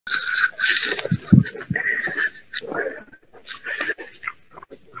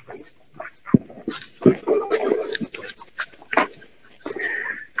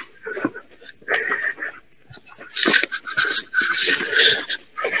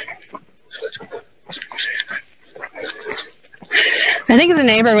I think the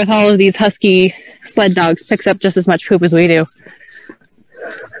neighbor with all of these husky sled dogs picks up just as much poop as we do.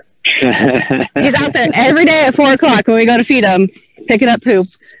 He's out there every day at 4 o'clock when we go to feed him, picking up poop.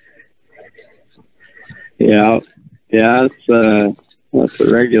 Yeah, that's a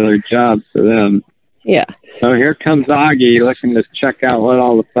regular job for them. Yeah. So here comes Augie looking to check out what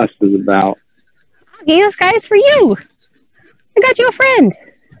all the fuss is about. Augie, this guy is for you. I got you a friend.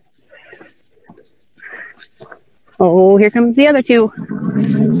 Oh, here comes the other two.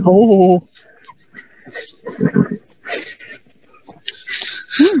 Oh.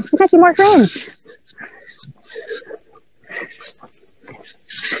 I got you more friends.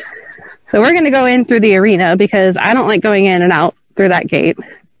 So we're going to go in through the arena because I don't like going in and out through that gate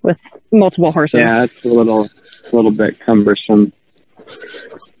with multiple horses. Yeah, it's a little bit cumbersome.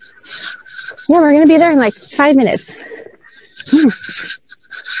 Yeah, we're going to be there in like 5 minutes.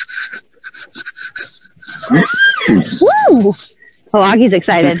 Woo! Oh, Augie's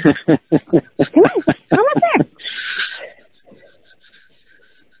excited. Come on, come up there.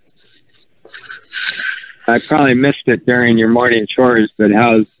 I probably missed it during your morning chores, but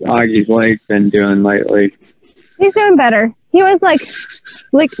how's Augie's leg been doing lately? He's doing better. He was like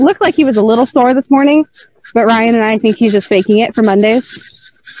looked like he was a little sore this morning, but Ryan and I think he's just faking it for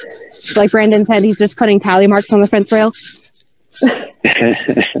Mondays. Like Brandon said, he's just putting tally marks on the fence rail.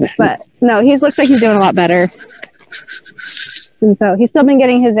 But no, he looks like he's doing a lot better. And so he's still been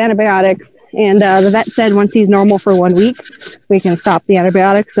getting his antibiotics, and the vet said once he's normal for 1 week, we can stop the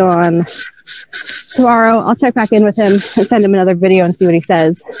antibiotics. So on tomorrow, I'll check back in with him and send him another video and see what he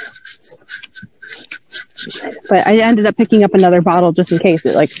says. But I ended up picking up another bottle just in case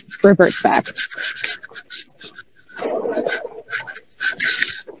it like reverts back.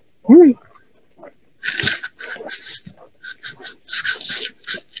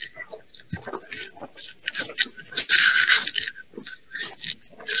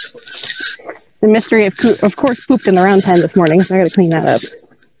 The mystery of course pooped in the round pen this morning, so I gotta clean that up.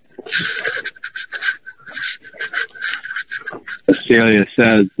 Celia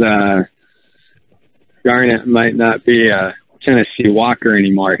says Garnet might not be a Tennessee Walker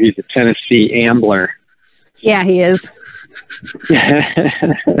anymore. He's a Tennessee Ambler. Yeah, he is.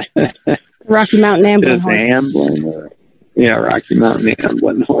 Rocky Mountain Ambling horse. Ambling. Yeah, Rocky Mountain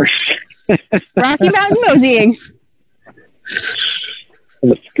Ambling horse. Rocky Mountain moseying.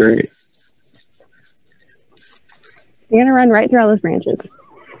 That's great. You're gonna run right through all those branches.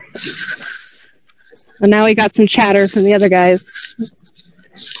 And now we got some chatter from the other guys.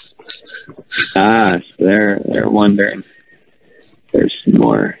 So they're wondering. There's some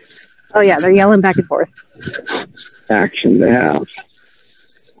more. Oh yeah, they're yelling back and forth. Action to have.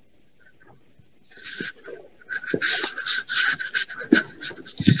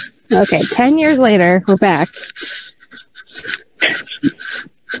 Okay, 10 years later, we're back.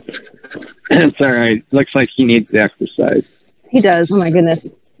 It's all right. Looks like he needs exercise. He does. Oh my goodness.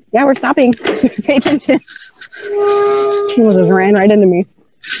 Yeah, we're stopping. Pay attention. He almost just ran right into me.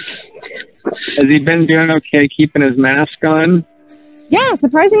 Has he been doing okay keeping his mask on? Yeah,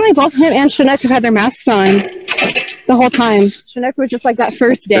 surprisingly, both him and Chinook have had their masks on the whole time. Chinook was just like that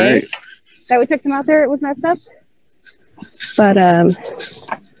first day that we took him out there, it was messed up. But,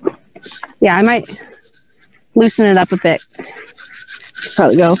 yeah, I might loosen it up a bit.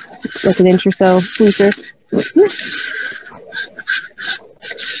 Probably go like an inch or so looser.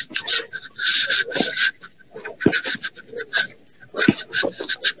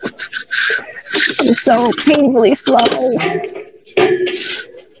 It's so painfully slow. Come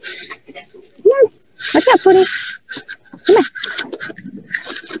on. What's up, Pootie? Come on.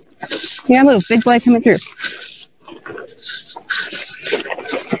 You gotta move. Big boy coming through.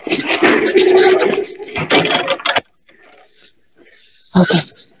 Okay.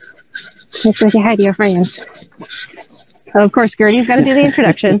 Let's go say hi to your friends. Oh, of course, Gertie's got to do the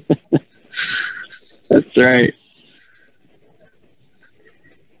introduction. That's right.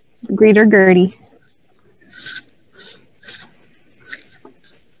 Greeter Gertie.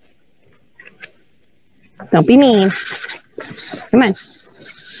 Don't be mean. Come on.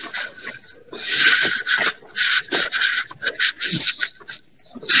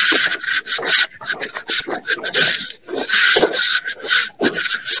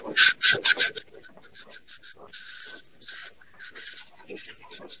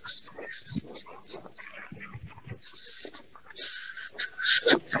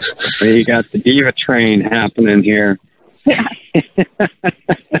 You got the diva train happening here. Yeah.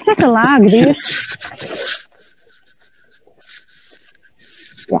 It's like a log, dude.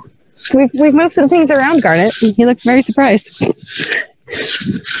 Yeah. We've moved some things around, Garnet. He looks very surprised.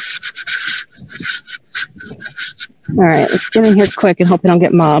 All right, let's get in here quick and hope I don't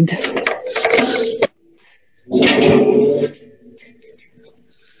get mobbed.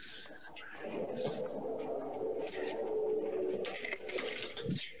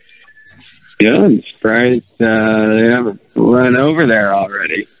 Yeah, I'm surprised they haven't run over there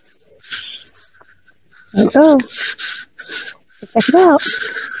already. Let's go. Check it out.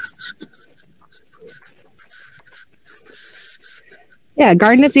 Yeah,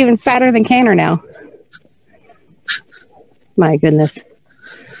 Garnet's even fatter than Canner now. My goodness.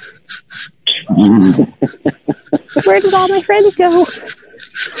 Where did all my friends go?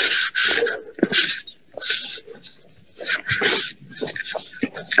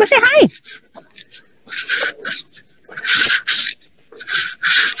 Go say hi.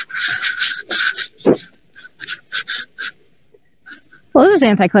 Well, this is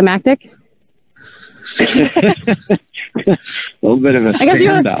anticlimactic. A little bit of a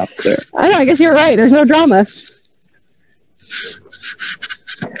standoff there. I know, I guess you're right. There's no drama.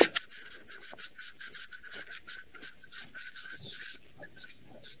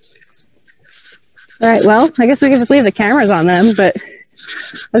 All right, well, I guess we can just leave the cameras on them, but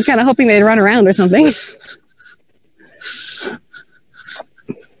I was kind of hoping they'd run around or something.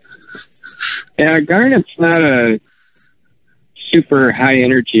 Yeah, Garnet's not a super high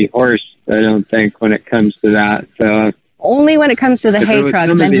energy horse, I don't think, when it comes to that. So only when it comes to the hay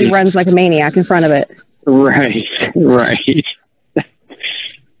truck, then he runs like a maniac in front of it. Right, right.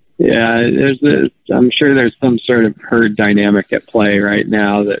 Yeah, I'm sure there's some sort of herd dynamic at play right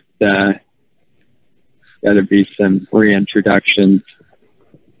now that got to be some reintroductions.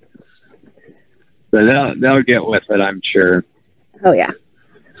 So they'll get with it, I'm sure. Oh, yeah.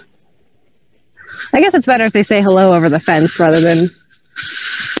 I guess it's better if they say hello over the fence rather than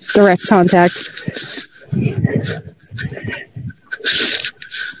direct contact.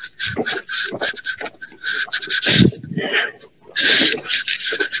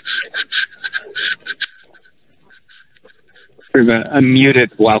 Sort of a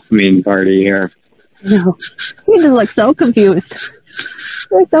muted welcoming party here. No, you just look so confused.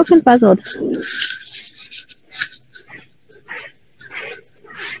 You're so confuzzled.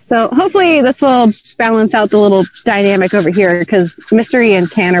 So hopefully this will balance out the little dynamic over here, because Mystery and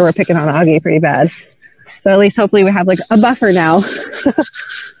Canner were picking on Augie pretty bad. So at least hopefully we have like a buffer now.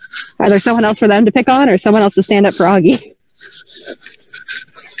 Either someone else for them to pick on or someone else to stand up for Augie.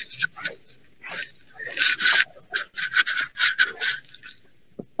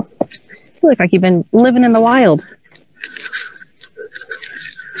 I feel like you've been living in the wild.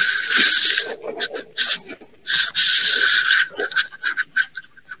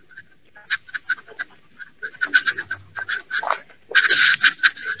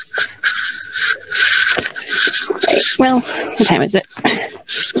 Well, what time is it?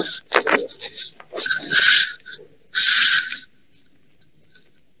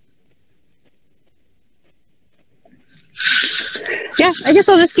 Yeah, I guess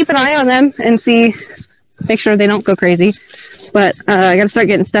I'll just keep an eye on them and see, make sure they don't go crazy. But I got to start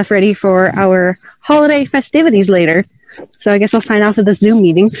getting stuff ready for our holiday festivities later. So I guess I'll sign off of this Zoom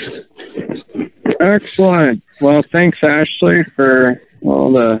meeting. Excellent. Well, thanks, Ashley, for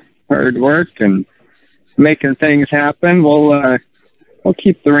all the hard work and making things happen. We'll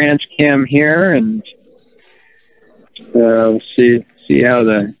keep the ranch cam here and see how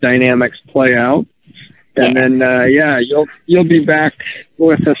the dynamics play out. And then, you'll be back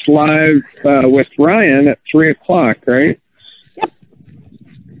with us live with Ryan at 3:00, right? Yep.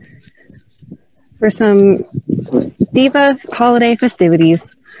 For some Diva holiday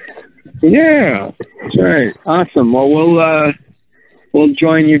festivities. Yeah, that's right. Awesome. Well, we'll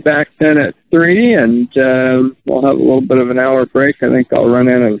join you back then at 3, and we'll have a little bit of an hour break. I think I'll run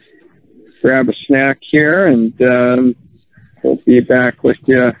in and grab a snack here, and we'll be back with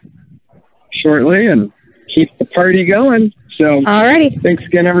you shortly and keep the party going. So, alrighty. Thanks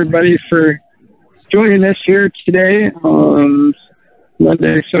again, everybody, for joining us here today on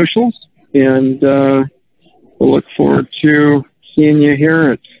Monday Socials, and we'll look forward to seeing you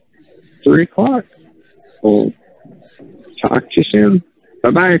here at 3:00. We'll talk to you soon.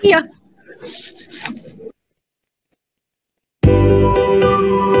 Bye-bye. Yeah.